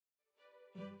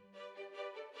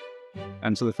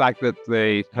And so the fact that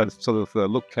they had sort of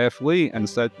looked carefully and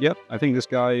said, yep, I think this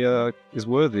guy is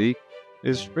worthy,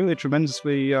 is really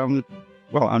tremendously,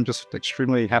 well, I'm just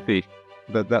extremely happy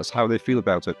that that's how they feel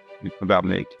about it, about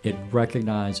me. It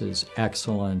recognizes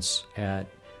excellence at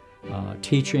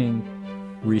teaching,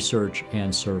 research,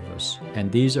 and service.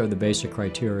 And these are the basic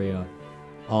criteria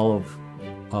all of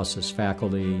us as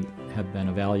faculty have been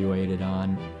evaluated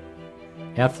on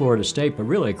at Florida State, but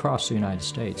really across the United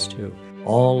States too.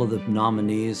 All of the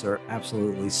nominees are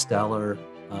absolutely stellar,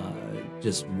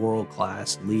 just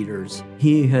world-class leaders.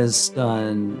 He has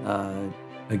done,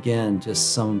 again,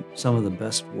 just some of the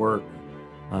best work.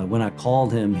 When I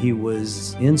called him, he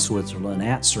was in Switzerland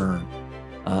at CERN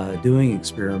doing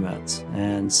experiments.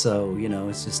 And so, you know,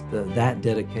 it's just that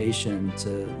dedication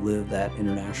to live that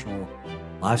international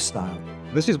lifestyle.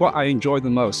 This is what I enjoy the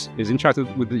most, is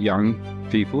interacting with the young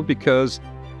people, because,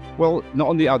 well, not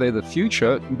only are they the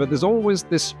future, but there's always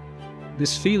this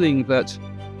feeling that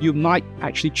you might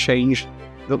actually change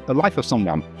the life of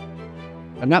someone.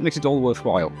 And that makes it all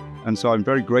worthwhile. And so I'm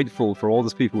very grateful for all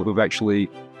those people who've actually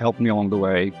helped me along the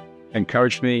way,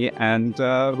 encouraged me, and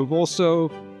who've also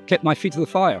kept my feet to the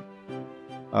fire.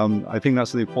 I think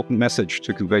that's the important message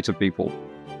to convey to people.